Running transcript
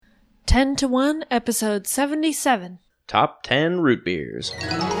10 to 1, episode 77. Top 10 root beers.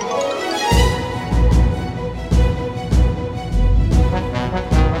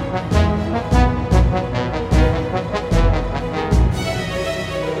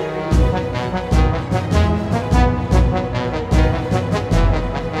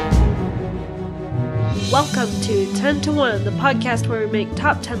 Welcome to 10 to 1, the podcast where we make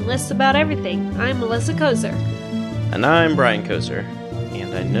top 10 lists about everything. I'm Melissa Kozer. And I'm Brian Kozer.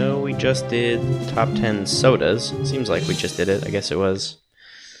 And I know we just did top 10 sodas. Seems like we just did it. I guess it was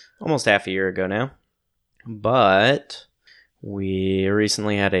almost half a year ago now. But we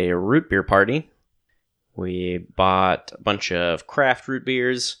recently had a root beer party. We bought a bunch of craft root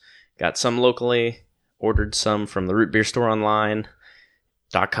beers, got some locally, ordered some from the root beer store online.com,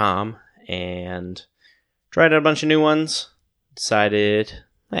 and tried out a bunch of new ones. Decided,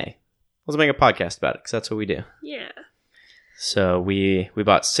 hey, let's make a podcast about it, because that's what we do. Yeah. So we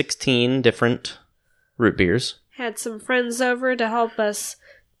bought 16 different root beers. Had some friends over to help us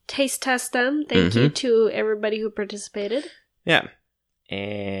taste test them. Thank you to everybody who participated. Yeah.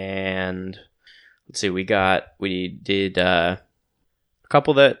 And let's see, we did a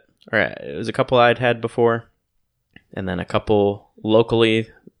couple it was a couple I'd had before, and then a couple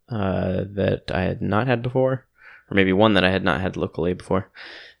locally that I had not had before, or maybe one that I had not had locally before.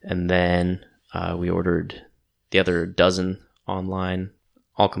 And then we ordered the other dozen online,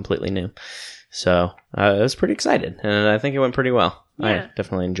 all completely new. So I was pretty excited, and I think it went pretty well. Yeah. I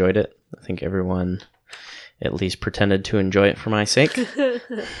definitely enjoyed it. I think everyone at least pretended to enjoy it for my sake.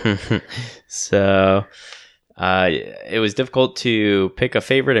 So it was difficult to pick a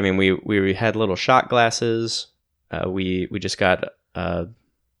favorite. I mean, we had little shot glasses. We just got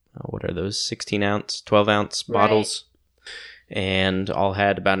what are those, 16 ounce, 12 ounce bottles, and all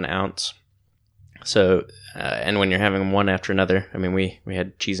had about an ounce. So, and when you're having them one after another, I mean, we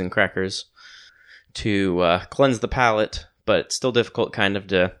had cheese and crackers to cleanse the palate, but it's still difficult kind of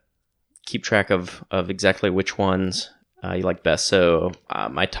to keep track of exactly which ones you like best. So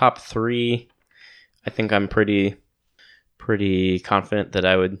my top three, I think I'm pretty confident that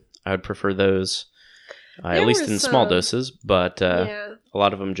I would prefer those, at least in small doses, but a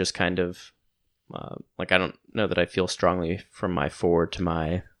lot of them just kind of, I don't know that I feel strongly from my 4 to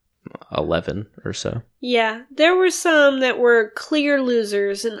my 11 or so. Yeah, there were some that were clear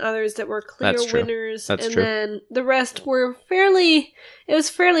losers and others that were clear winners. That's and true. Then the rest were it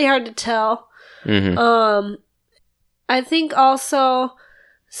was fairly hard to tell. Mm-hmm. I think also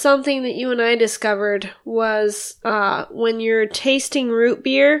something that you and I discovered was when you're tasting root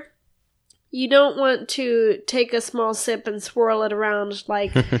beer, you don't want to take a small sip and swirl it around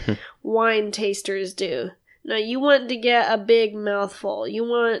like wine tasters do. No, you want to get a big mouthful. You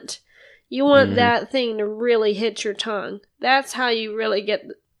want that thing to really hit your tongue. That's how you really get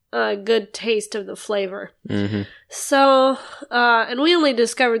a good taste of the flavor. Mm-hmm. So, and we only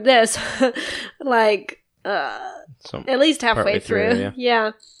discovered this at least halfway through.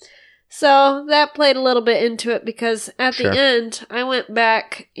 Yeah. So that played a little bit into it, because at the end, I went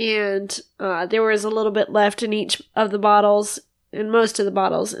back and there was a little bit left in each of the bottles, in most of the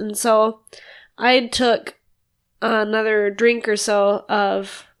bottles. And so I took another drink or so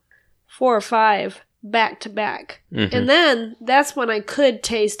of 4 or 5 back to back. Mm-hmm. And then that's when I could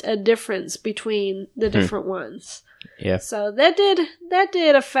taste a difference between the different ones. Yeah. So that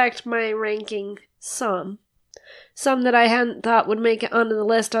did affect my ranking some. Some that I hadn't thought would make it onto the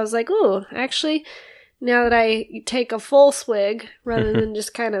list, I was like, ooh, actually, now that I take a full swig rather than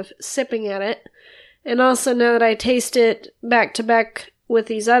just kind of sipping at it, and also now that I taste it back to back with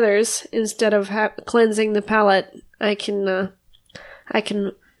these others, instead of cleansing the palate, I can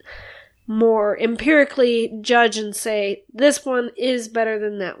more empirically judge and say, this one is better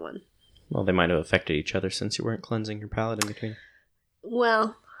than that one. Well, they might have affected each other since you weren't cleansing your palate in between.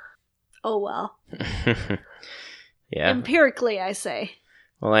 Well. Oh well. Yeah. Empirically, I say.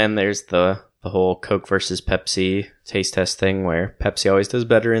 Well, and there's the whole Coke versus Pepsi taste test thing, where Pepsi always does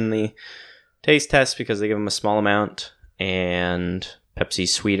better in the taste test because they give them a small amount, and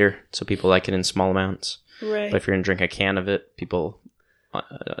Pepsi's sweeter, so people like it in small amounts. Right. But if you're going to drink a can of it, people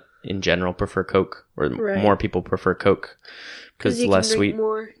in general prefer Coke, or more people prefer Coke because it's less sweet.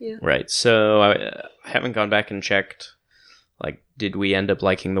 More, yeah. Right. So I haven't gone back and checked, did we end up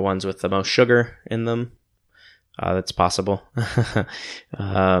liking the ones with the most sugar in them? That's possible. So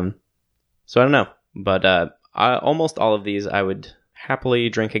I don't know. But almost all of these I would happily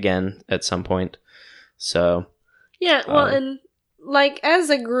drink again at some point. So yeah, well, and as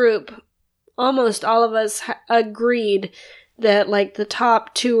a group, almost all of us agreed that the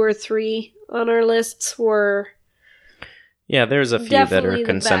top 2 or 3 on our lists were Yeah, there's a few that definitely are the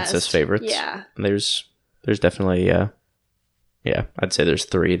consensus best. favorites. Yeah. There's definitely I'd say there's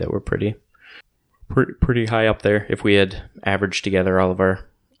 3 that were pretty high up there if we had averaged together all of our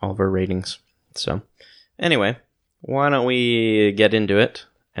ratings. So, anyway, why don't we get into it,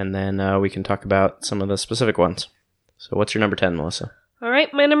 and then we can talk about some of the specific ones. So, what's your number 10, Melissa? All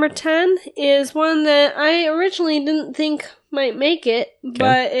right, my number 10 is one that I originally didn't think might make it,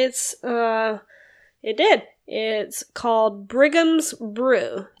 but it did. It's called Brigham's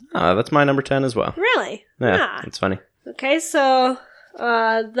Brew. That's my number 10 as well. Really? Yeah, it's funny. Okay, so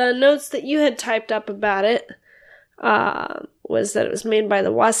the notes that you had typed up about it was that it was made by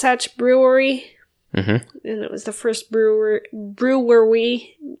the Wasatch Brewery, and it was the first brewery.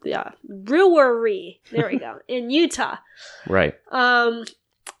 There we go, in Utah. Right.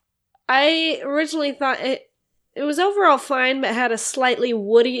 I originally thought it was overall fine, but had a slightly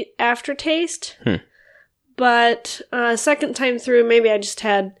woody aftertaste. But second time through, maybe I just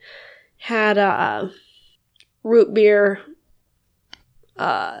had root beer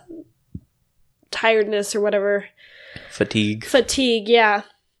tiredness or whatever. Fatigue, yeah.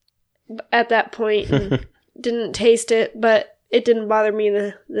 At that point, and didn't taste it, but it didn't bother me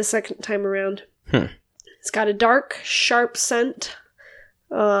the second time around. It's got a dark, sharp scent.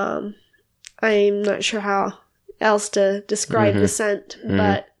 I'm not sure how else to describe the scent,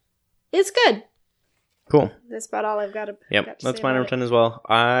 but it's good. Cool. That's about all I've got to. Yep, that's my number 10 as well.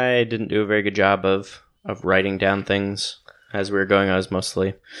 I didn't do a very good job of writing down things as we were going. I was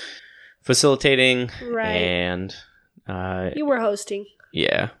mostly facilitating, Right. And You were hosting.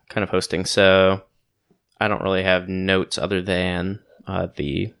 Yeah, kind of hosting. So I don't really have notes other than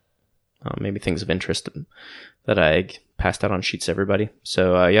the maybe things of interest that I passed out on sheets to everybody.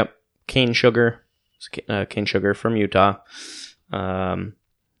 So yep, cane sugar from Utah.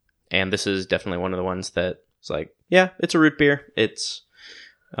 And this is definitely one of the ones that it's like, yeah, it's a root beer. It's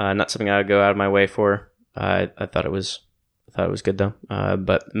not something I would go out of my way for. I thought it was good though.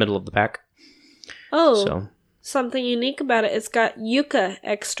 But middle of the pack. Oh, so something unique about it. It's got yucca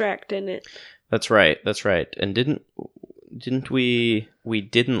extract in it. That's right. And didn't we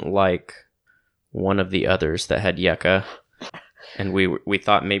didn't like one of the others that had yucca, and we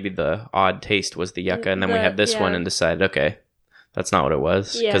thought maybe the odd taste was the yucca, and then we had this one and decided, okay, that's not what it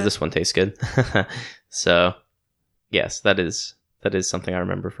was, because this one tastes good. So, yes, that is something I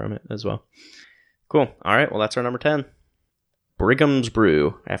remember from it as well. Cool. All right, well, that's our number 10. Brigham's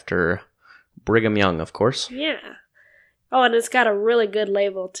Brew, after Brigham Young, of course. Yeah. Oh, and it's got a really good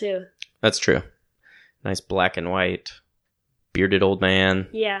label, too. That's true. Nice black and white, bearded old man.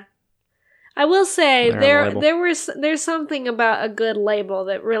 Yeah. I will say there's something about a good label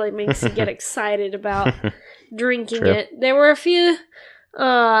that really makes you get excited about drinking True. it. There were a few,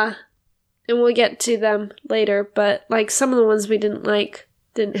 and we'll get to them later, but like some of the ones we didn't like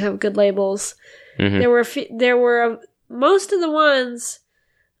didn't have good labels. Mm-hmm. There were most of the ones,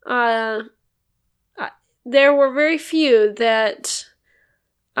 there were very few that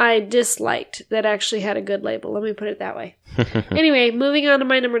I disliked that actually had a good label. Let me put it that way. Anyway, moving on to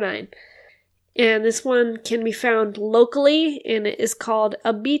my number 9. And this one can be found locally, and it is called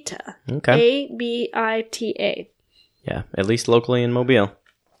Abita. Okay. Abita. Yeah, at least locally in Mobile.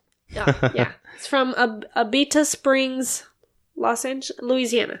 Yeah. It's from Abita Springs,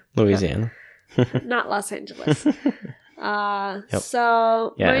 Louisiana. Louisiana. Not Los Angeles. Yep.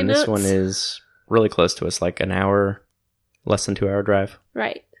 So, yeah, and this one is really close to us, like an hour, less than 2 hour drive.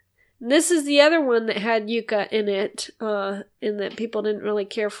 Right. This is the other one that had yucca in it, and that people didn't really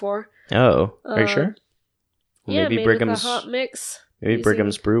care for. Oh, are you sure? Yeah, Maybe made Brigham's with a hot mix. Maybe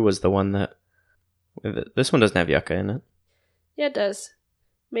Brigham's Brew was the one that. This one doesn't have yucca in it. Yeah, it does.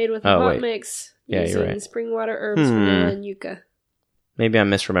 Made with a hot mix. Yeah, using you're right. Spring water, herbs, vanilla, and yucca. Maybe I'm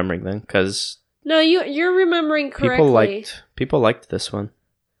misremembering then, because no, you're remembering correctly. People liked this one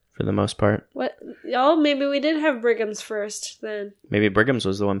for the most part. What? Oh, maybe we did have Brigham's first then. Maybe Brigham's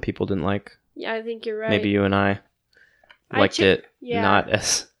was the one people didn't like. Yeah, I think you're right. Maybe you and I liked it not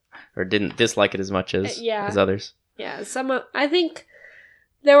as, or didn't dislike it as much as others. Yeah, I think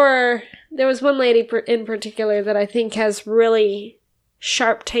there was one lady in particular that I think has really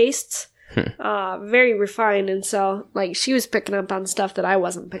sharp tastes, very refined, and so like she was picking up on stuff that I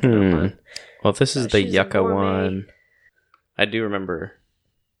wasn't picking up on. Well, if this is the yucca one, I do remember.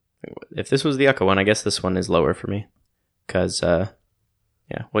 If this was the yucca one, I guess this one is lower for me. Because,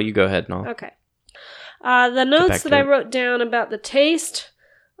 yeah. Well, you go ahead and I'll... Okay. The notes that I wrote down about the taste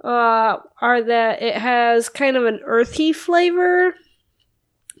are that it has kind of an earthy flavor,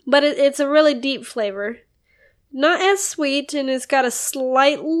 but it's a really deep flavor. Not as sweet, and it's got a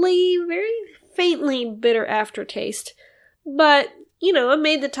slightly, very faintly bitter aftertaste. But, it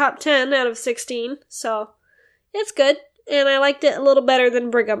made the top 10 out of 16, so it's good. And I liked it a little better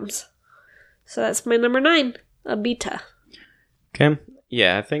than Brigham's. So that's my number 9, Abita. Okay.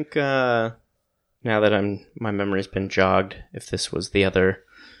 Yeah, I think now that my memory's been jogged, if this was the other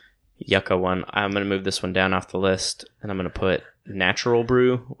Yucca one, I'm going to move this one down off the list, and I'm going to put Natural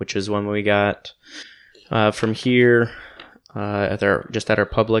Brew, which is one we got from here at our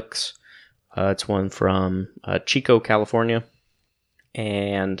Publix. It's one from Chico, California,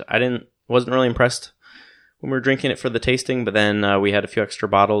 and wasn't really impressed when we were drinking it for the tasting, but then we had a few extra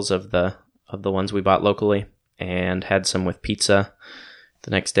bottles of the ones we bought locally and had some with pizza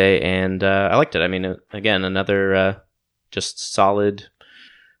the next day, and I liked it. I mean, again, another just solid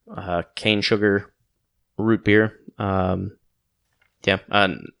cane sugar root beer. Like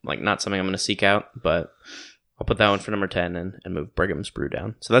not something I'm going to seek out, but I'll put that one for number 10 and move Brigham's Brew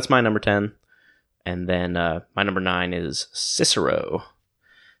down. So that's my number 10. And then my number 9 is Cicero.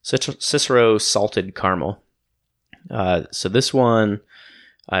 Cicero Salted Caramel. So this one,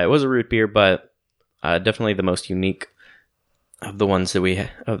 it was a root beer, but definitely the most unique of the ones that we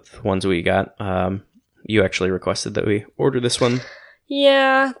got. You actually requested that we order this one.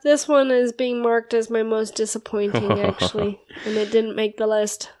 Yeah, this one is being marked as my most disappointing, actually, and it didn't make the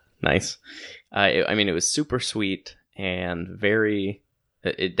list. Nice. It was super sweet and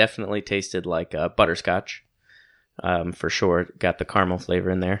it definitely tasted like butterscotch, for sure. It got the caramel flavor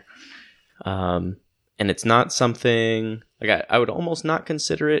in there. And it's not something, like I would almost not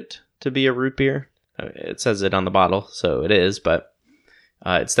consider it to be a root beer. It says it on the bottle, so it is, but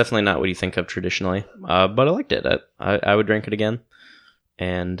it's definitely not what you think of traditionally. But I liked it. I would drink it again.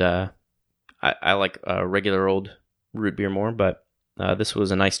 And I like regular old root beer more, but this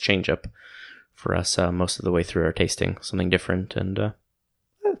was a nice change up for us most of the way through our tasting. Something different, and I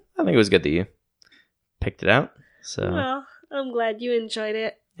think it was good that you picked it out. So, well, I'm glad you enjoyed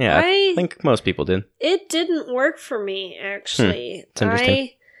it. Yeah, I think most people did. It didn't work for me, actually. It's interesting.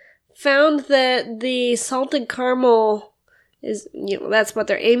 I found that the salted caramel is, that's what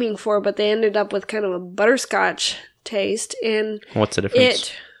they're aiming for, but they ended up with kind of a butterscotch taste. And what's the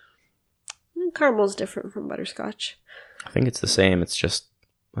difference? Caramel's different from butterscotch. I think it's the same. It's just,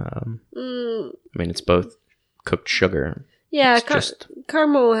 it's both cooked sugar. Yeah,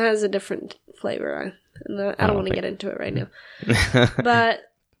 caramel has a different flavor. I don't want to get into it right now.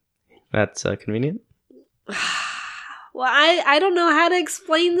 But that's convenient. Well, I don't know how to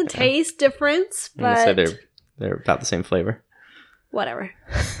explain the taste difference, but they're about the same flavor. Whatever.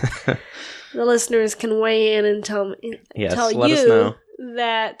 The listeners can weigh in and tell let us know.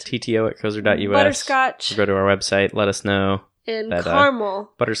 That TTO@cozer.us. Butterscotch. Or go to our website. Let us know. And that,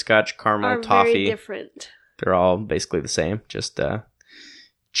 caramel. Butterscotch, caramel, are toffee. Very different. They're all basically the same. Just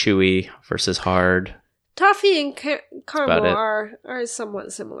chewy versus hard. Toffee and caramel are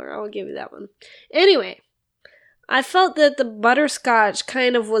somewhat similar. I'll give you that one. Anyway, I felt that the butterscotch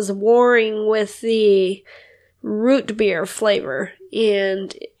kind of was warring with the root beer flavor,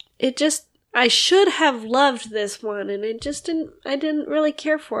 and it just, I should have loved this one, and I didn't really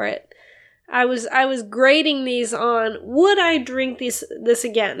care for it. I was grading these on, would I drink this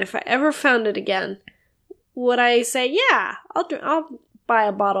again? If I ever found it again, would I say, yeah, I'll buy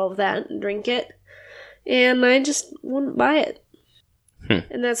a bottle of that and drink it? And I just wouldn't buy it.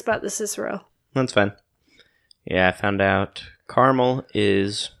 And that's about the Cicero. That's fine. Yeah, I found out caramel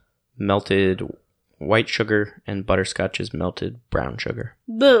is melted white sugar and butterscotch is melted brown sugar.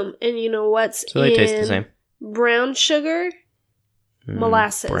 Boom. And you know what's so they taste the same. Brown sugar?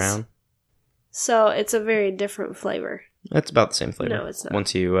 Molasses. Brown. So it's a very different flavor. It's about the same flavor. No, it's not.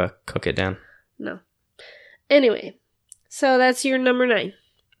 Once you cook it down. No. Anyway, so that's your number 9.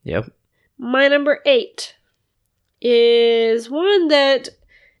 Yep. My number 8 is one that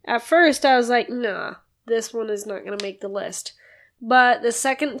at first I was like, nah, this one is not going to make the list. But the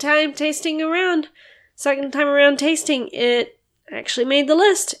second time around tasting, it actually made the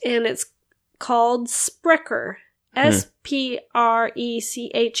list. And it's called Sprecher. Sprecher.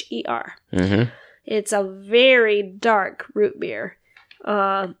 Mm-hmm. It's a very dark root beer.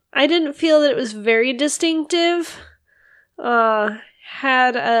 I didn't feel that it was very distinctive.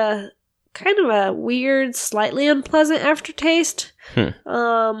 Had a kind of a weird, slightly unpleasant aftertaste.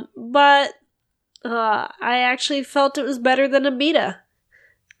 But I actually felt it was better than Abita.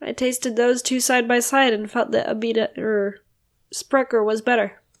 I tasted those two side by side and felt that Abita or Sprecher was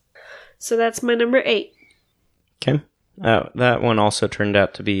better. So that's my number 8. Okay. That one also turned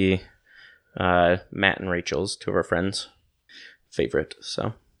out to be Matt and Rachel's, 2 of our friends' favorite.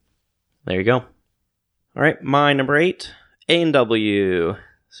 So there you go. All right, my number 8, A&W.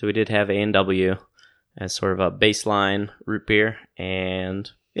 So we did have A&W as sort of a baseline root beer, and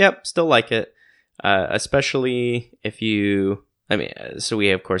yep, still like it. Especially if you, so we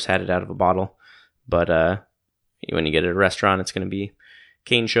of course had it out of a bottle, but when you get it at a restaurant, it's going to be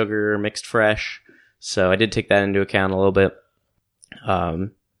cane sugar mixed fresh. So I did take that into account a little bit.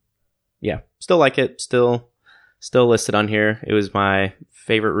 Yeah, still like it. Still listed on here. It was my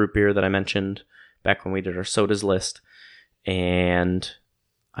favorite root beer that I mentioned back when we did our sodas list. And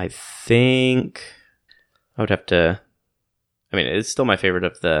I think I would have to, it's still my favorite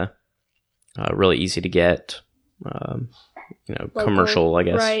of the really easy to get, local, commercial, I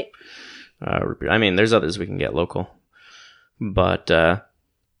guess. Right. Root beer. There's others we can get local. But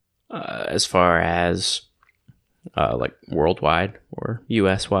as far as like worldwide or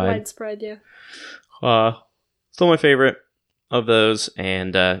US wide, widespread, yeah. Still my favorite of those,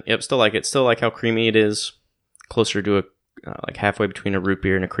 and yep, still like it. Still like how creamy it is. Closer to like halfway between a root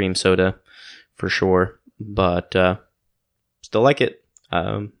beer and a cream soda, for sure. But still like it.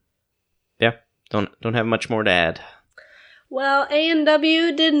 Yeah, don't have much more to add. Well,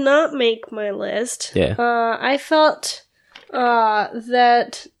 A&W did not make my list. Yeah. I felt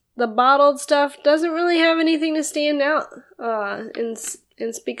that the bottled stuff doesn't really have anything to stand out and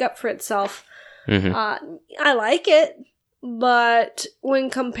speak up for itself. Mm-hmm. I like it, but when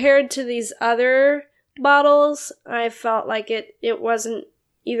compared to these other bottles, I felt like it wasn't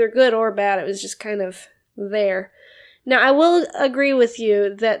either good or bad. It was just kind of there. Now, I will agree with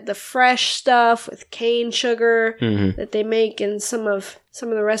you that the fresh stuff with cane sugar that they make in some of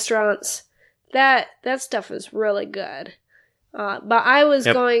the restaurants, that stuff is really good. But I was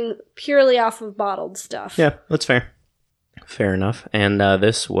going purely off of bottled stuff. Yeah, that's fair. Fair enough. And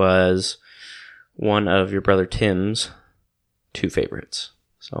this was one of your brother Tim's 2 favorites.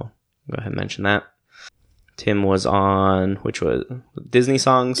 So go ahead and mention that. Tim was on, which was Disney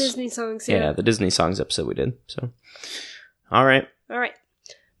Songs? Disney Songs, yeah. Yeah, the Disney Songs episode we did. So, all right.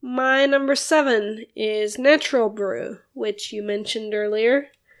 My number 7 is Natural Brew, which you mentioned earlier.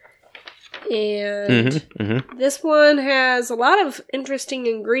 And this one has a lot of interesting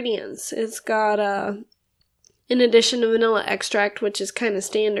ingredients. It's got, in addition to vanilla extract, which is kind of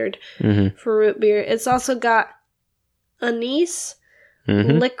standard for root beer, it's also got anise,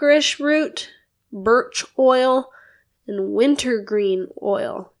 licorice root, birch oil, and wintergreen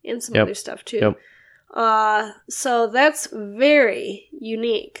oil, and some other stuff too. So that's very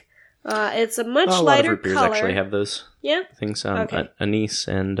unique. It's a much lighter color. A lot of root beers actually have those things. Anise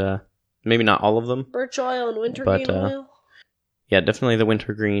and maybe not all of them. Birch oil and wintergreen oil? Yeah, definitely the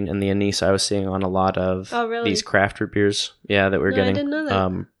wintergreen and the anise I was seeing on a lot of these craft root beers. Yeah, that we're getting. I didn't know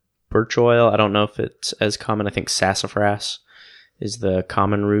that. Birch oil, I don't know if it's as common. I think sassafras is the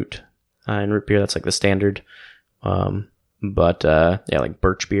common root in root beer. That's like the standard. But like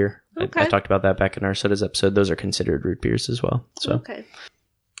birch beer. Okay. I talked about that back in our sodas episode. Those are considered root beers as well. So okay.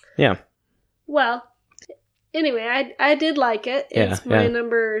 Yeah. Well, anyway, I did like it. It's my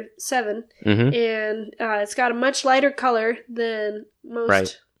number 7, and it's got a much lighter color than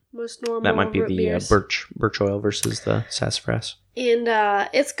most normal. That might be root the beers. birch oil versus the sassafras. And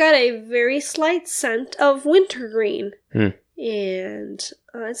it's got a very slight scent of wintergreen. And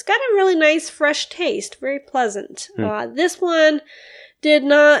it's got a really nice fresh taste, very pleasant. This one did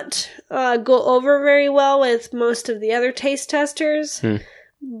not go over very well with most of the other taste testers,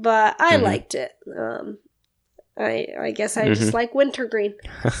 but I liked it. I guess I just like wintergreen.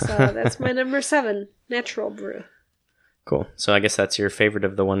 So that's my number 7, Natural Brew. Cool. So I guess that's your favorite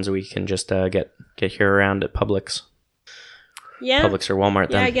of the ones we can just get here around at Publix. Yeah. Publix or Walmart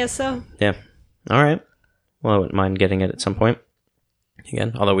then. Yeah, I guess so. Yeah. All right. Well, I wouldn't mind getting it at some point.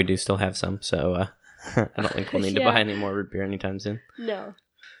 Again, although we do still have some, so I don't think we'll need to buy any more root beer anytime soon. No.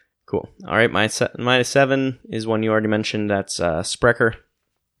 Cool. All right, my 7 is one you already mentioned. That's Sprecher.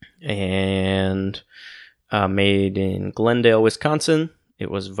 And made in Glendale, Wisconsin. It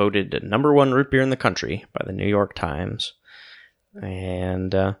was voted number 1 root beer in the country by the New York Times.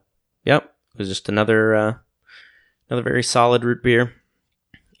 And, it was just another very solid root beer.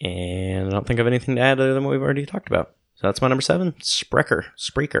 And I don't think I have anything to add other than what we've already talked about. So that's my number 7, Sprecher.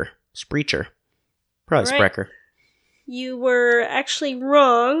 Probably right. Sprecher. You were actually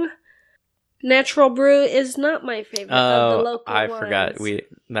wrong. Natural Brew is not my favorite of the local ones. I forgot.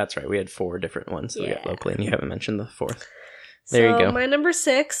 That's right. We had 4 different ones that we got locally, and you haven't mentioned the 4th. There you go. My number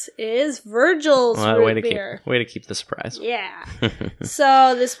 6 is Virgil's root beer. Way to keep the surprise. Yeah.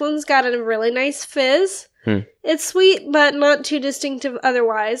 So this one's got a really nice fizz. It's sweet, but not too distinctive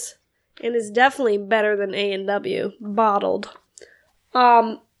otherwise, and is definitely better than A&W bottled.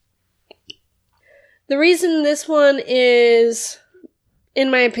 The reason this one is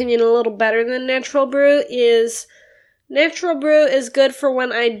in my opinion, a little better than Natural Brew is Natural Brew is good for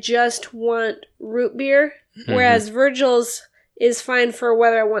when I just want root beer, whereas Virgil's is fine for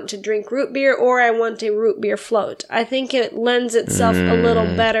whether I want to drink root beer or I want a root beer float. I think it lends itself a little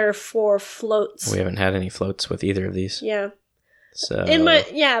better for floats. We haven't had any floats with either of these. Yeah. So but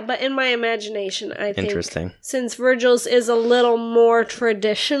in my imagination, I think interesting. Since Virgil's is a little more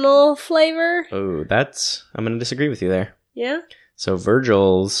traditional flavor. Oh, I'm going to disagree with you there. Yeah? So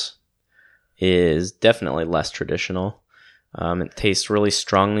Virgil's is definitely less traditional. It tastes really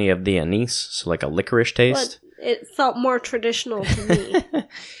strongly of the anise, so like a licorice taste. But it felt more traditional to me.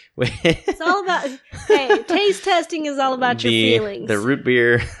 It's all about... Hey, taste testing is all about your feelings. The root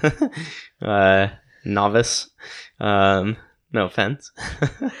beer novice. No offense.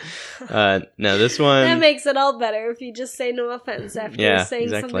 No, this one... That makes it all better if you just say no offense after saying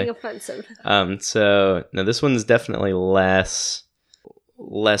something offensive. So, no, this one's definitely less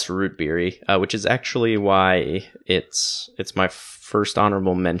root beery, which is actually why it's my first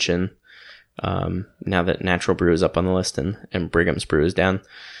honorable mention, now that Natural Brew is up on the list and Brigham's Brew is down.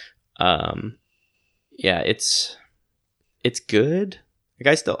 It's good.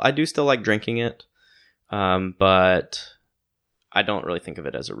 Like I do still like drinking it, but I don't really think of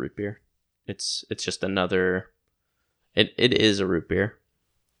it as a root beer. It's just another. It is a root beer.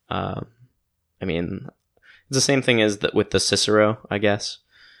 I mean, it's the same thing as with the Cicero, I guess.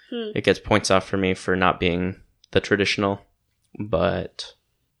 It gets points off for me for not being the traditional, but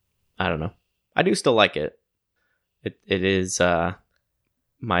I don't know. I do still like it. It is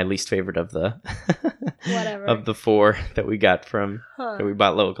my least favorite of the whatever of the four that we got that we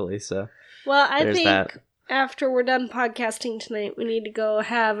bought locally. So well, I think after we're done podcasting tonight, we need to go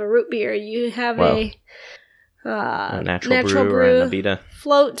have a root beer. You have a natural brew or an Abita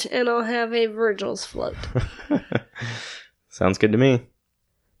float, and I'll have a Virgil's float. Sounds good to me.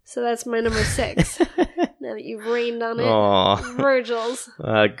 So that's my number 6. Now that you've rained on it. Aww. Virgil's.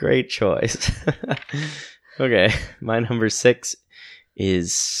 Great choice. Okay, my number 6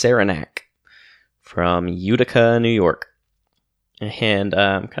 is Saranac from Utica, New York. And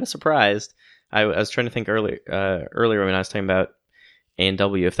I'm kind of surprised. I was trying to think earlier when I was talking about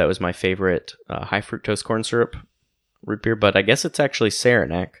A&W if that was my favorite high fructose corn syrup root beer, but I guess it's actually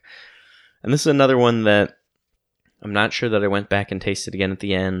Saranac. And this is another one that I'm not sure that I went back and tasted again at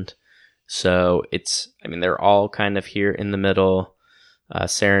the end. So they're all kind of here in the middle.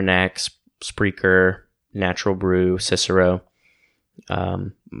 Saranac, Spreaker, Natural Brew, Cicero.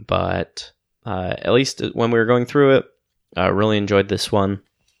 But at least when we were going through it, I really enjoyed this one.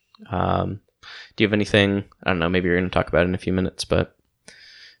 Do you have anything? I don't know, maybe you're going to talk about it in a few minutes, but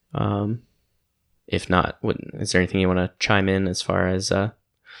if not, is there anything you want to chime in as far as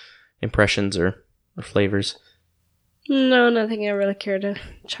impressions or flavors? No, nothing I really care to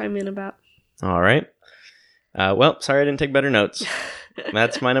chime in about. All right. Well, sorry I didn't take better notes.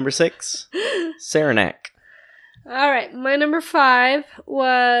 That's my number 6, Saranac. All right, my number 5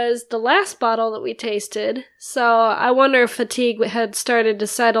 was the last bottle that we tasted. So I wonder if fatigue had started to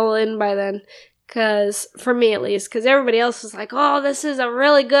settle in by then. Because, for me at least, because everybody else was like, oh, this is a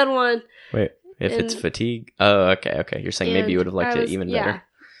really good one. Wait, it's fatigue? Oh, okay. You're saying maybe you would have liked it even better.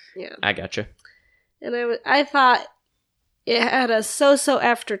 Yeah. I gotcha. And I thought it had a so-so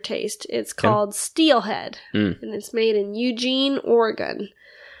aftertaste. It's called Steelhead. And it's made in Eugene, Oregon.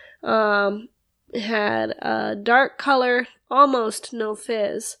 It had a dark color, almost no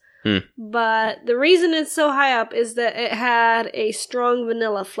fizz. But the reason it's so high up is that it had a strong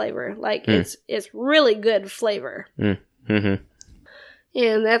vanilla flavor. Like, it's really good flavor. And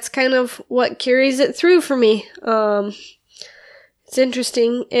that's kind of what carries it through for me. It's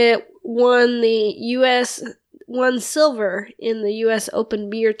interesting. It won silver in the U.S.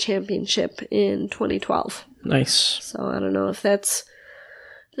 Open Beer Championship in 2012. Nice. So I don't know if that's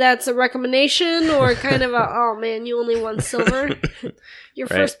a recommendation or kind of oh man, you only won silver. You're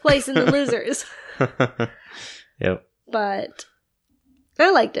first place in the losers. Yep. But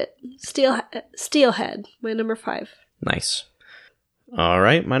I liked it. Steelhead, my number 5. Nice. All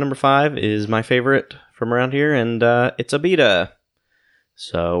right, my number 5 is my favorite from around here, and it's Abita.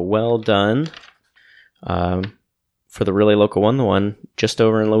 So well done. For the really local one, the one just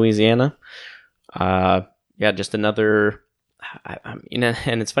over in Louisiana. Just another.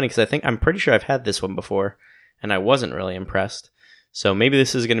 And it's funny because I'm pretty sure I've had this one before, and I wasn't really impressed. So maybe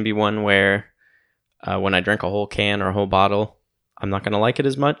this is going to be one where when I drink a whole can or a whole bottle, I'm not going to like it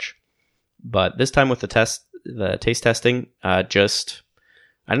as much. But this time with the taste testing, just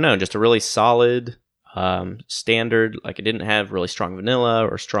a really solid standard. Like, it didn't have really strong vanilla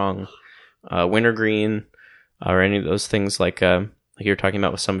or strong wintergreen or any of those things like like you were talking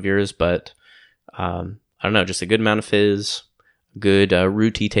about with some of yours, but I don't know, just a good amount of fizz, good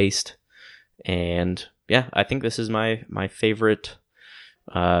rooty taste, and yeah, I think this is my favorite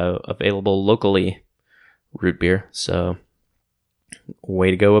available locally root beer. So,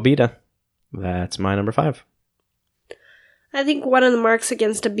 way to go, Abita. That's my number 5. I think one of the marks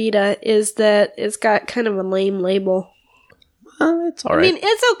against Abita is that it's got kind of a lame label. It's all right. I mean,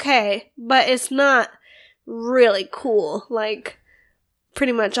 it's okay, but it's not really cool like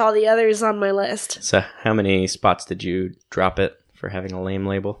pretty much all the others on my list. So, how many spots did you drop it for having a lame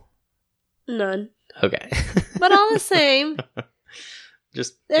label? None. Okay. But all the same,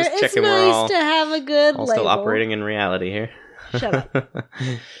 just it's checking nice we're all, to have a good all label. still operating in reality here. Shut up.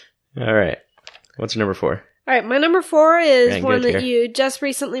 All right. What's your number 4? All right, my number 4 is Getting one good that here. you just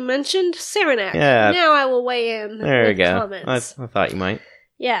recently mentioned, Saranac. Yeah. Now I will weigh in There we with go. comments. I thought you might.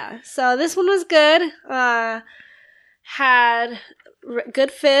 Yeah, so this one was good. Had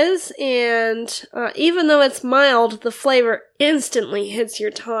good fizz, and even though it's mild, the flavor instantly hits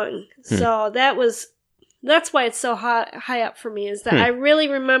your tongue. So that's why it's so high up for me, is that I really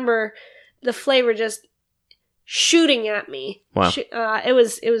remember the flavor just shooting at me. Wow. It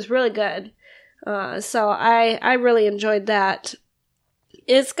was really good. So I really enjoyed that.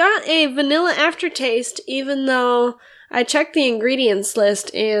 It's got a vanilla aftertaste, even though I checked the ingredients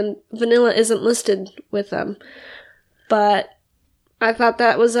list and vanilla isn't listed with them. But I thought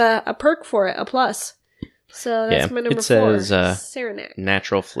that was a perk for it, a plus. So that's my number 4. It says Saranac.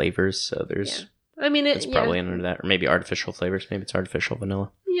 natural flavors, so there's I mean, it's probably under that, or maybe artificial flavors. Maybe it's artificial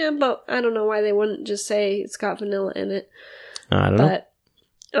vanilla. Yeah, but I don't know why they wouldn't just say it's got vanilla in it. I don't know.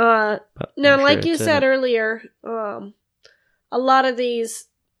 But now, I'm like sure you said earlier, a lot of these,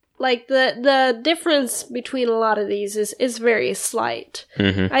 like the difference between a lot of these is very slight.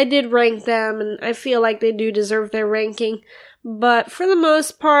 Mm-hmm. I did rank them, and I feel like they do deserve their ranking. But for the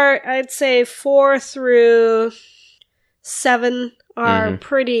most part, I'd say 4 through 7 are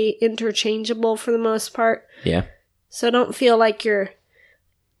pretty interchangeable for the most part. Yeah. So don't feel like you're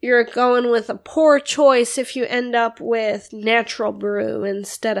going with a poor choice if you end up with Natural Brew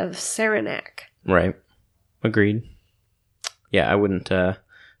instead of Saranac. Right. Agreed. Yeah, I wouldn't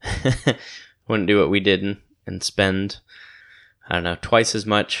wouldn't do what we did and spend, I don't know, twice as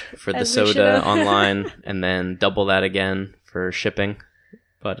much for the As we soda should've. online and then double that again for shipping.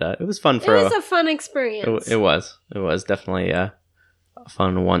 But it was fun for It was a fun experience. It was definitely a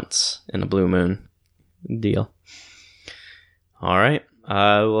fun once in a blue moon deal. All right.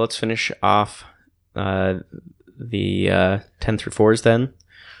 Well, let's finish off the 10 through 4s then,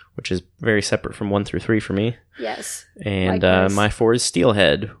 which is very separate from 1 through 3 for me. Yes. And likewise. my 4 is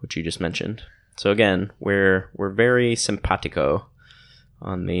Steelhead, which you just mentioned. So again, we're very simpatico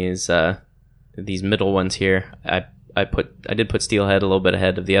on these middle ones here. I did put Steelhead a little bit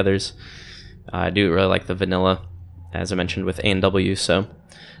ahead of the others. I do really like the vanilla, as I mentioned, with A&W, so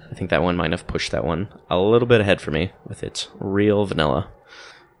I think that one might have pushed that one a little bit ahead for me with its real vanilla.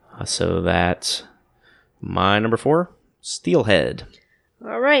 So that's my number 4, Steelhead.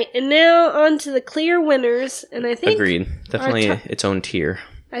 All right, and now on to the clear winners, and I think Agreed. Definitely its own tier.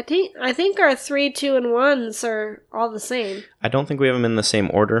 I think our 3, 2, and 1s are all the same. I don't think we have them in the same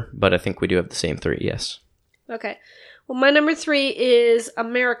order, but I think we do have the same 3, yes. Okay. Well, my number 3 is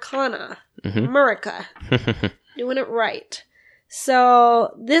Americana. America. Doing it right.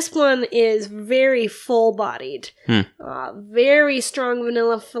 So this one is very full-bodied. Very strong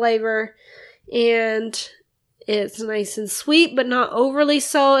vanilla flavor. And it's nice and sweet, but not overly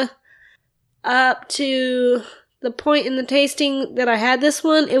so. Up to the point in the tasting that I had this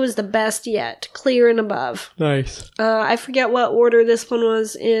one, it was the best yet. Clear and above. Nice. I forget what order this one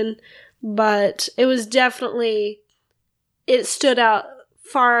was in, but it was definitely... It stood out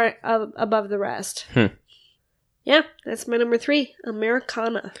far above the rest. Yeah, that's my number 3,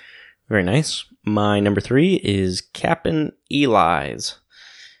 Americana. Very nice. My number 3 is Cap'n Eli's.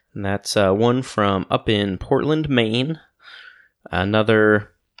 And that's one from up in Portland, Maine.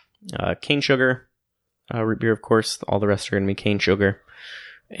 Another cane sugar root beer, of course. All the rest are going to be cane sugar.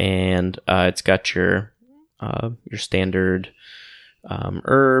 And it's got your standard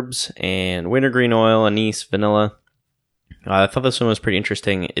herbs and wintergreen oil, anise, vanilla. I thought this one was pretty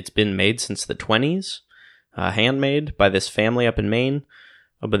interesting. It's been made since the 20s, handmade by this family up in Maine,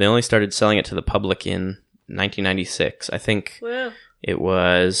 but they only started selling it to the public in 1996. I think it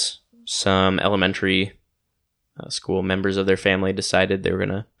was some elementary school members of their family decided they were going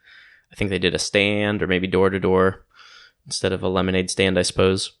to, I think they did a stand or maybe door to door instead of a lemonade stand, I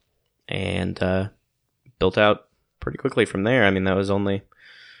suppose, and built out pretty quickly from there. I mean, that was only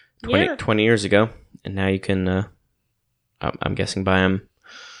 20 years ago, and now you can... I'm guessing buy them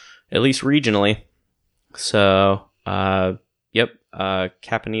at least regionally. So, yep,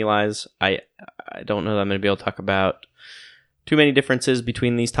 Cap and Eli's. I don't know that I'm going to be able to talk about too many differences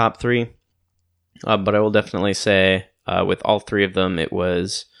between these top three, but I will definitely say with all three of them, it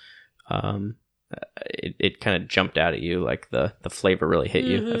was it kind of jumped out at you, like the flavor really hit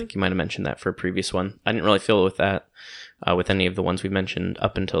you. I think you might have mentioned that for a previous one. I didn't really feel with that with any of the ones we mentioned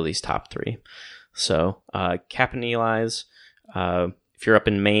up until these top three. So Cap and Eli's, if you're up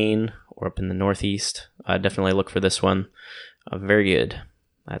in Maine or up in the Northeast, definitely look for this one. Very good.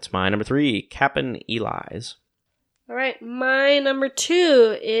 That's my number 3, Cap and Eli's. All right, my number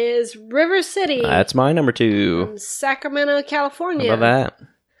 2 is River City. That's my number 2. From Sacramento, California. How about that?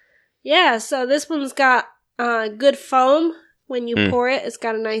 Yeah, so this one's got good foam when you pour it. It's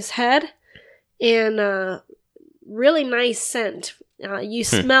got a nice head and really nice scent. You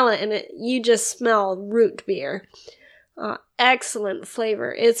smell it, and you just smell root beer. Excellent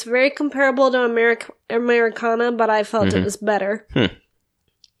flavor. It's very comparable to Americana, but I felt it was better.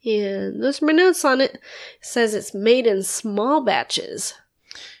 And those are my notes on it. It says it's made in small batches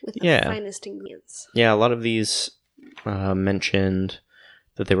with the finest ingredients. Yeah, a lot of these mentioned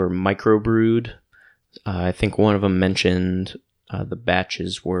that they were microbrewed. I think one of them mentioned the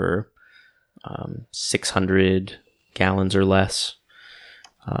batches were 600 gallons or less.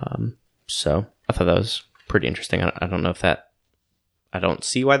 So I thought that was pretty interesting. I don't know if that... I don't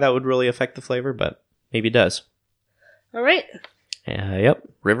see why that would really affect the flavor, but maybe it does. All right. Yep,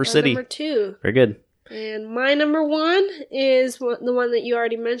 River City. Number 2. Very good. And my number 1 is the one that you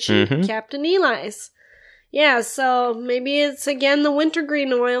already mentioned, Captain Eli's. Yeah, so maybe it's again the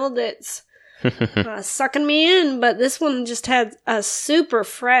wintergreen oil that's sucking me in, but this one just had a super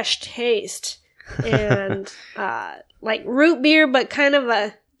fresh taste and like root beer, but kind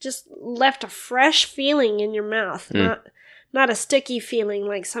of just left a fresh feeling in your mouth, not a sticky feeling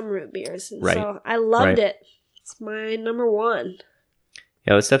like some root beers. And so I loved it. It's my number 1.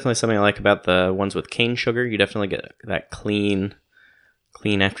 Yeah, that's definitely something I like about the ones with cane sugar. You definitely get that clean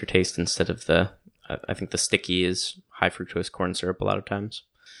aftertaste instead of I think the sticky is high fructose corn syrup a lot of times.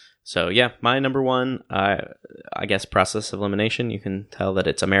 So yeah, my number 1, I guess process of elimination. You can tell that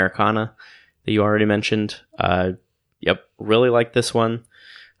it's Americana that you already mentioned. Yep, really like this one.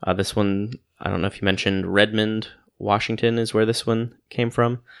 This one, I don't know if you mentioned Redmond, Washington is where this one came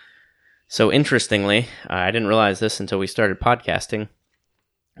from. So interestingly, I didn't realize this until we started podcasting,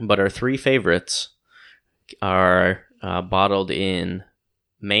 but our 3 favorites are bottled in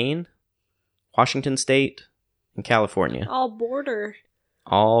Maine, Washington State, and California. All border.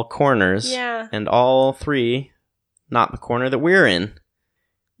 All corners. Yeah. And all 3, not the corner that we're in.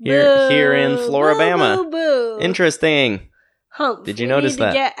 Here in Floribama. Boo, boo, boo. Interesting. Humph. Did you notice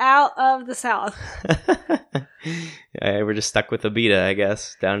that? To get out of the South. Yeah, we're just stuck with Abita, I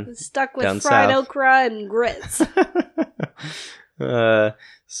guess. Stuck with down fried south. okra and grits.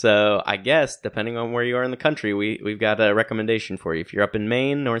 So I guess, depending on where you are in the country, we've got a recommendation for you. If you're up in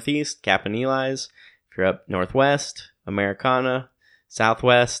Maine, Northeast, Cap and Eli's. If you're up Northwest, Americana.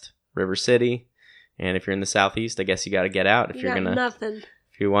 Southwest, River City. And if you're in the Southeast, I guess you got to get out. If you got nothing.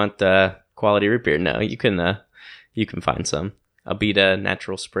 If you want quality root beer, no, you can find some. Abita,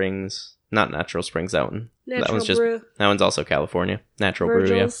 Natural Springs. Not Natural Springs, that one. Brew. That one's also California. Natural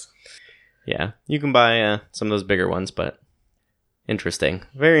Virgil's. Brew, yeah. You can buy some of those bigger ones, but interesting.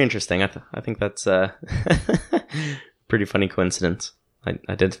 Very interesting. I think that's a pretty funny coincidence. I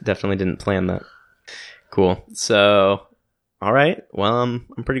definitely didn't plan that. Cool. So, all right. Well, I'm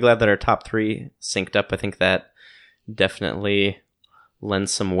pretty glad that our top 3 synced up. I think that definitely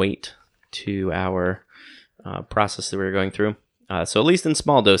lends some weight to our process that we were going through. So at least in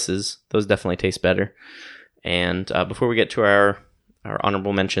small doses, those definitely taste better. And before we get to our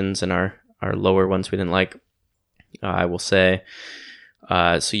honorable mentions and our lower ones we didn't like, I will say,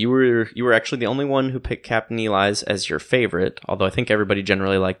 so you were actually the only one who picked Captain Eli's as your favorite, although I think everybody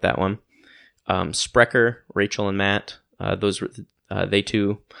generally liked that one. Sprecher, Rachel and Matt, they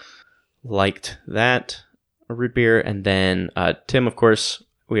too liked that root beer. And then Tim, of course,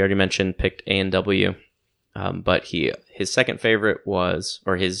 we already mentioned, picked A&W. But his second favorite was,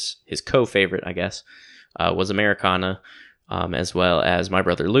 or his co-favorite, I guess, was Americana, as well as my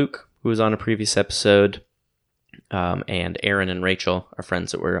brother Luke, who was on a previous episode, and Aaron and Rachel are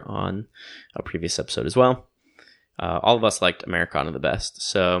friends that were on a previous episode as well. All of us liked Americana the best.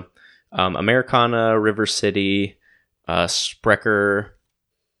 So Americana, River City, Sprecher,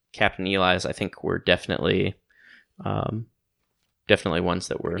 Captain Eli's, I think were definitely ones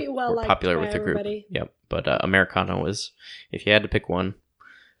that were popular with the group. Everybody. Yep. But Americana was, if you had to pick one,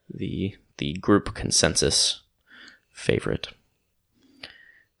 the group consensus favorite.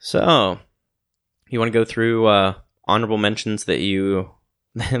 So, you want to go through honorable mentions that you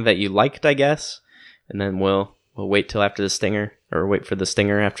that you liked, I guess, and then we'll wait till after the stinger, or wait for the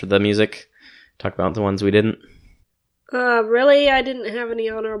stinger after the music. Talk about the ones we didn't. Really, I didn't have any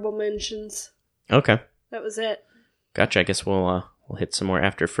honorable mentions. Okay, That was it. gotcha. I guess we'll hit some more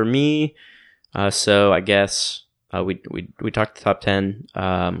after. For me, so I guess we talked the top 10.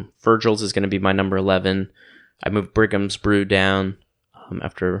 Virgil's is going to be my number 11. I moved Brigham's Brew down.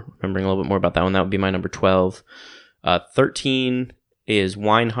 After remembering a little bit more about that one, that would be my number 12. 13 is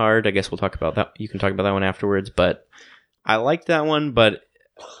Weinhard. I guess we'll talk about that. You can talk about that one afterwards, but I liked that one, but,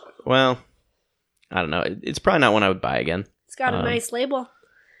 well, I don't know. It's probably not one I would buy again. It's got a nice label.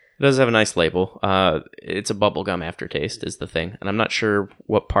 It does have a nice label. It's a bubblegum aftertaste is the thing, and I'm not sure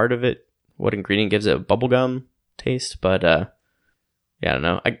what part of it, what ingredient gives it a bubblegum taste, but, yeah, I don't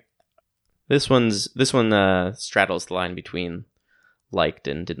know. This one straddles the line between liked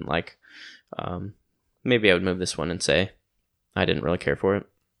and didn't like. Maybe I would move this one and say I didn't really care for it.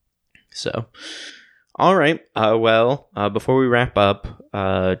 So, all right. Before we wrap up,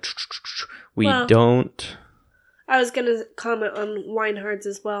 don't. I was going to comment on Weinhard's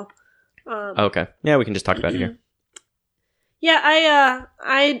as well. Okay. Yeah, we can just talk about it here. Yeah,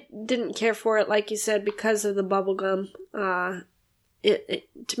 I didn't care for it, like you said, because of the bubblegum.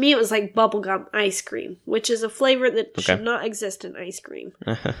 To me, it was like bubblegum ice cream, which is a flavor that should not exist in ice cream.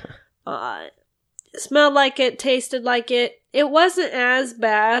 It smelled like it, tasted like it. It wasn't as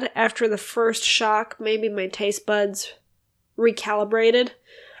bad after the first shock. Maybe my taste buds recalibrated,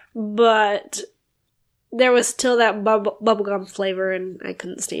 but there was still that bubblegum flavor, and I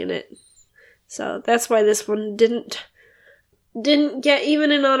couldn't stand it. So that's why this one didn't get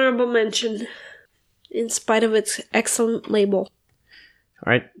even an honorable mention, in spite of its excellent label.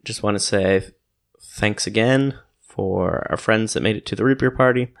 All right, just want to say thanks again for our friends that made it to the root beer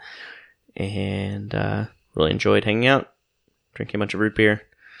party, and really enjoyed hanging out, drinking a bunch of root beer.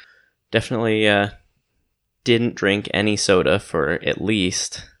 Definitely didn't drink any soda for at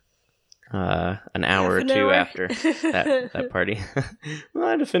least an hour or two after that party. Well, I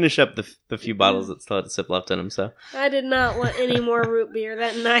had to finish up the few bottles that still had a sip left in them, so. I did not want any more root beer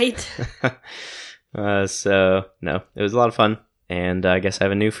that night. So, no, it was a lot of fun. And I guess I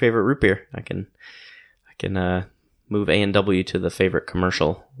have a new favorite root beer. I can move A&W to the favorite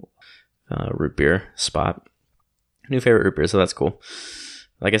commercial root beer spot. New favorite root beer, so that's cool.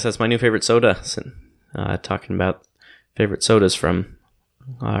 I guess that's my new favorite soda. Talking about favorite sodas from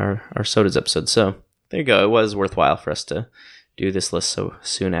our sodas episode. So there you go. It was worthwhile for us to do this list so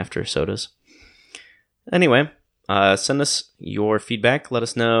soon after sodas. Anyway, send us your feedback. Let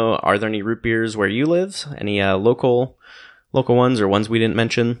us know, are there any root beers where you live? Any local ones or ones we didn't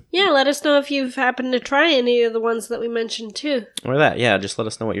mention? Yeah, let us know if you've happened to try any of the ones that we mentioned too. Or that, yeah, just let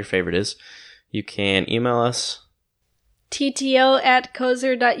us know what your favorite is. You can email us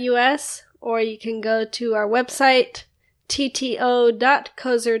tto@kozer.us, or you can go to our website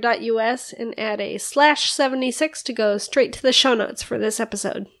tto.kozer.us and add a /76 to go straight to the show notes for this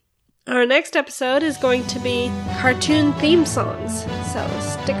episode. Our next episode is going to be cartoon theme songs, so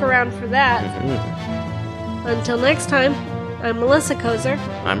stick around for that. Mm-hmm. Until next time, I'm Melissa Kozer.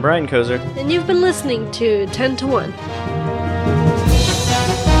 I'm Brian Kozer. And you've been listening to 10 to 1.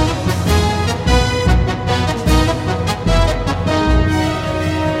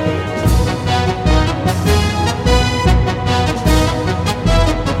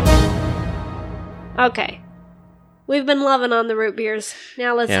 Okay. We've been loving on the root beers.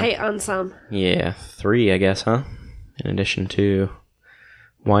 Now let's hate on some. Yeah, 3, I guess, huh? In addition to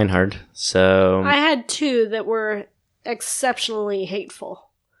Weinhard. So I had 2 that were exceptionally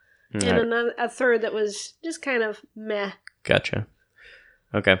hateful. And a third that was just kind of meh. Gotcha.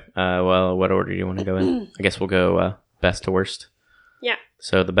 Okay. Well, what order do you want to go in? I guess we'll go best to worst. Yeah.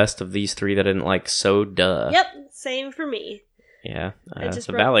 So the best of these 3 that I didn't like, Soda. Yep. Same for me. Yeah. It's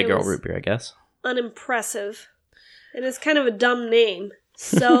a Valley Girl root beer, I guess. Unimpressive. And it's kind of a dumb name.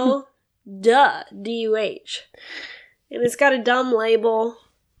 So, D-U-H. And it's got a dumb label.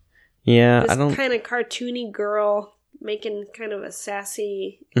 Yeah, I don't... This kind of cartoony girl making kind of a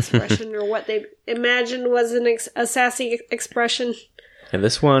sassy expression, or what they imagined was a sassy expression. Yeah,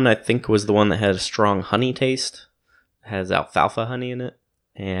 this one, I think, was the one that had a strong honey taste. It has alfalfa honey in it.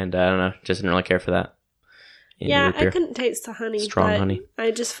 And I don't know, just didn't really care for that. Yeah, I couldn't taste the honey. Strong honey.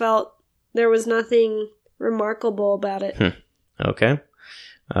 I just felt there was nothing remarkable about it. Okay.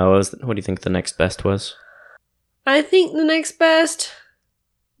 What do you think the next best was? I think the next best,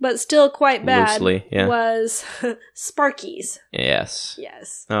 but still quite bad, loosely, yeah, was Sparky's. Yes.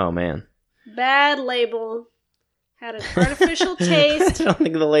 Yes. Oh, man. Bad label. Had an artificial taste. I don't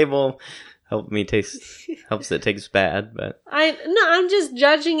think the label helps it taste bad, but I'm just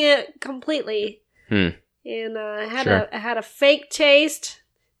judging it completely. And it had a fake taste.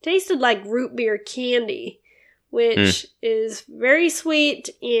 Tasted like root beer candy, which is very sweet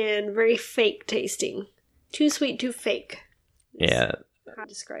and very fake tasting. Too sweet, too fake. Yeah. How to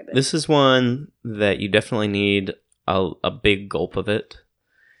describe it. This is one that you definitely need a big gulp of it.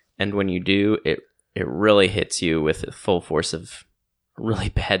 And when you do, it really hits you with the full force of really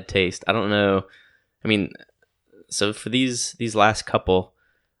bad taste. I don't know. I mean, so for these last couple,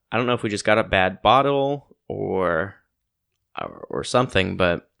 I don't know if we just got a bad bottle or something,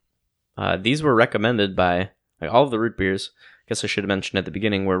 but these were recommended by all of the root beers. I guess I should have mentioned at the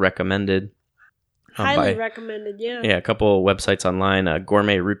beginning were recommended. Highly recommended, yeah. Yeah, a couple of websites online,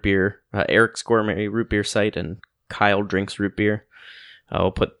 Gourmet Root Beer, Eric's Gourmet Root Beer site, and Kyle Drinks Root Beer.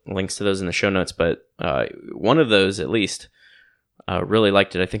 I'll put links to those in the show notes, but one of those, at least, really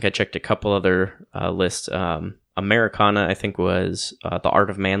liked it. I think I checked a couple other lists. Americana, I think, was The Art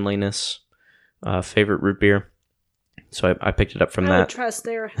of Manliness favorite root beer. So I picked it up from that. I would trust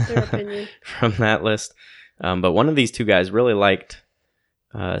their opinion. From that list. But one of these two guys really liked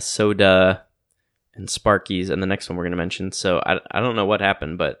Soda and Sparky's, and the next one we're going to mention. So I don't know what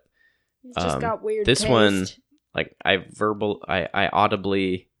happened, but It's just got weird this taste. one, like I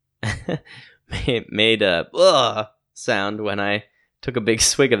audibly made a sound when I took a big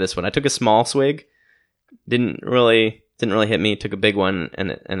swig of this one. I took a small swig, didn't really hit me. Took a big one,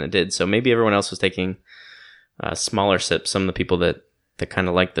 and it did. So maybe everyone else was taking smaller sips. Some of the people that kind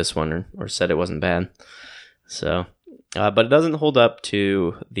of liked this one or said it wasn't bad. So, but it doesn't hold up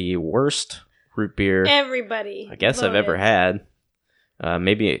to the worst root beer Everybody I guess I've ever had.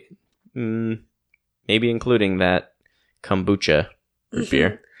 Maybe including that kombucha root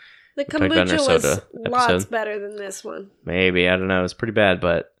beer. The We talked about in our kombucha was soda lots episode. better than this one. Maybe, I don't know. It's pretty bad,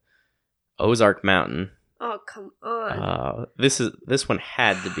 but Ozark Mountain. Oh, come on. This one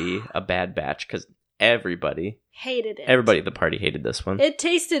had to be a bad batch because everybody Hated it. at the party hated this one. It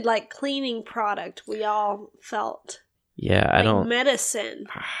tasted like cleaning product. We all felt. Yeah, Like medicine.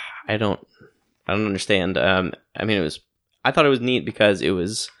 I don't understand. I mean, I thought it was neat because it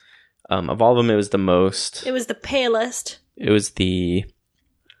was, of all of them, it was the most. It was the palest. It was the,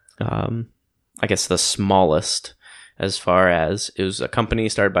 I guess the smallest, as far as it was a company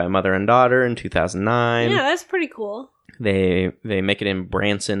started by a mother and daughter in 2009. Yeah, that's pretty cool. They make it in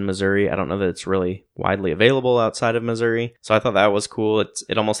Branson, Missouri. I don't know that it's really widely available outside of Missouri, so I thought that was cool.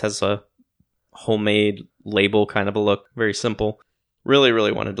 It almost has a homemade label kind of a look, very simple. Really,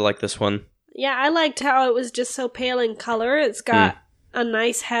 really wanted to like this one. Yeah, I liked how it was just so pale in color. It's got a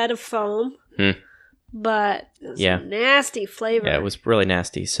nice head of foam, but it's a nasty flavor. Yeah, it was really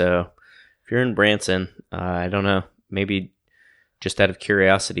nasty. So if you're in Branson, I don't know, maybe just out of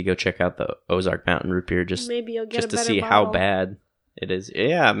curiosity, go check out the Ozark Mountain Root Beer. Maybe you'll get just a to better see bottle. how bad it is.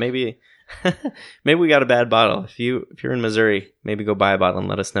 Yeah, maybe maybe we got a bad bottle. If you're in Missouri, maybe go buy a bottle and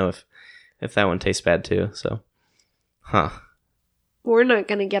let us know if that one tastes bad too. So, We're not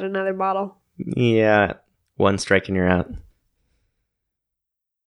going to get another bottle. yeah, one strike and you're out.